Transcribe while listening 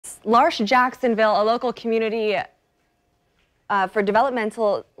L'Arche Jacksonville, a local community for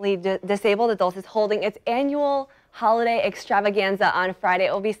developmentally disabled adults, is holding its annual Holiday Extravaganza on Friday.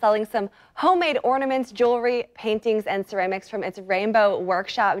 It will be selling some homemade ornaments, jewelry, paintings, and ceramics from its Rainbow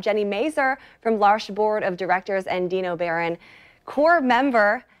Workshop. Jennie Mazur from L'Arche Board of Directors and Dino Baron, core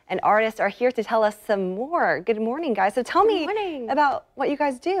member and artists, are here to tell us some more. Good morning, guys. So tell me about what you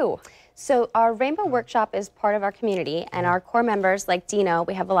guys do. So our Rainbow Workshop is part of our community, and our core members, like Dino,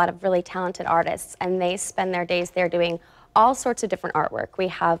 we have a lot of really talented artists, and they spend their days there doing all sorts of different artwork. We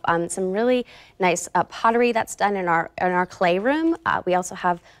have some really nice pottery that's done in our clay room. We also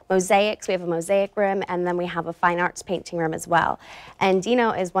have mosaics. We have a mosaic room, and then we have a fine arts painting room as well. And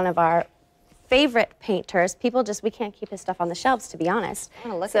Dino is one of our favorite painters. We can't keep his stuff on the shelves, to be honest.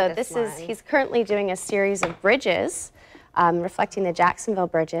 He's currently doing a series of bridges, reflecting the Jacksonville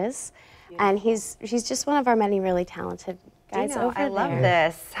bridges. Beautiful. And he's just one of our many really talented guys over there. I love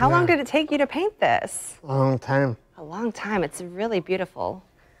this. How long did it take you to paint this? A long time. A long time. It's really beautiful.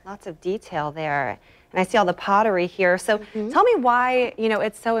 Lots of detail there. And I see all the pottery here. So tell me why,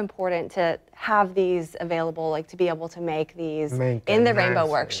 it's so important to have these available, like to be able to make these in the Rainbow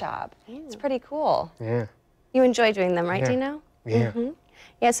Workshop. It's pretty cool. Yeah. You enjoy doing them, right, Dino? Yeah.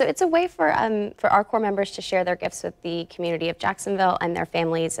 Yeah, so it's a way for our core members to share their gifts with the community of Jacksonville and their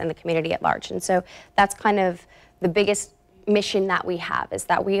families and the community at large. And so that's kind of the biggest mission that we have, is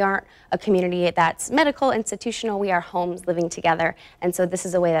that we aren't a community that's medical, institutional. We are homes living together. And so this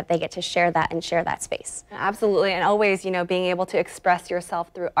is a way that they get to share that and share that space. Absolutely. And always, being able to express yourself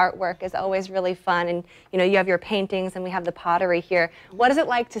through artwork is always really fun. And, you have your paintings and we have the pottery here. What is it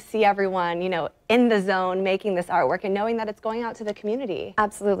like to see everyone, in the zone making this artwork and knowing that it's going out to the community?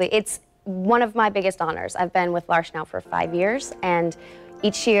 Absolutely. It's one of my biggest honors. I've been with L'Arche now for 5 years, and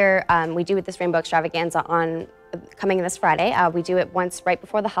each year we do this Rainbow Extravaganza coming this Friday. We do it once right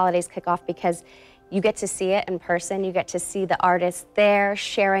before the holidays kick off, because you get to see it in person. You get to see the artists there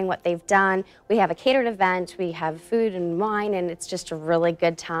sharing what they've done. We have a catered event. We have food and wine, and it's just a really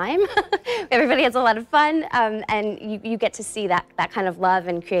good time. Everybody has a lot of fun, and you get to see that kind of love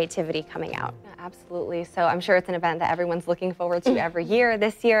and creativity coming out. Absolutely. So I'm sure it's an event that everyone's looking forward to every year.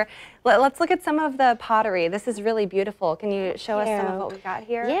 This year, let's look at some of the pottery. This is really beautiful. Can you show us some of what we got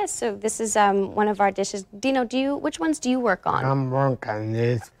here? Yeah, so this is one of our dishes. Dino, which ones do you work on? I'm working on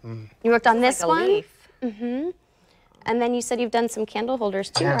this. You worked on this one? Leaf. And then you said you've done some candle holders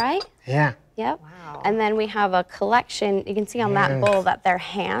too, right? Yeah. Yep. Wow. And then we have a collection. You can see on that bowl that they're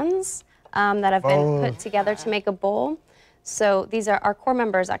hands that have been put together to make a bowl. So these are our core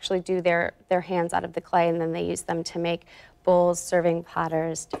members actually do their hands out of the clay, and then they use them to make bowls, serving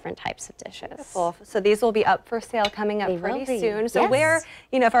platters, different types of dishes. Beautiful. So these will be up for sale coming up pretty soon. So where,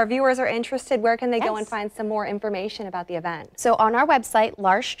 if our viewers are interested, where can they go and find some more information about the event? So on our website,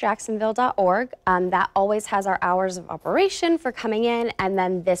 larchejacksonville.org, that always has our hours of operation for coming in. And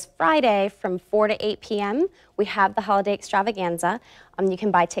then this Friday from 4 to 8 p.m., we have the Holiday Extravaganza. You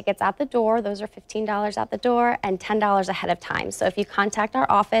can buy tickets at the door. Those are $15 at the door and $10 ahead of time. So if you contact our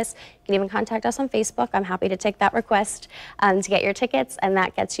office, you can even contact us on Facebook. I'm happy to take that request to get your tickets, and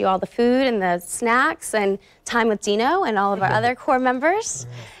that gets you all the food and the snacks and time with Dino and all of our other core members.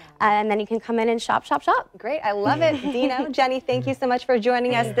 And then you can come in and shop. Great. I love it. Dino, Jennie, thank you so much for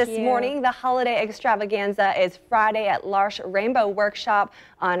joining us this morning. The Holiday Extravaganza is Friday at L'Arche Rainbow Workshop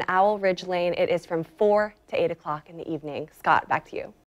on Owl Ridge Lane. It is from 4 to 8 o'clock in the evening. Scott, back to you.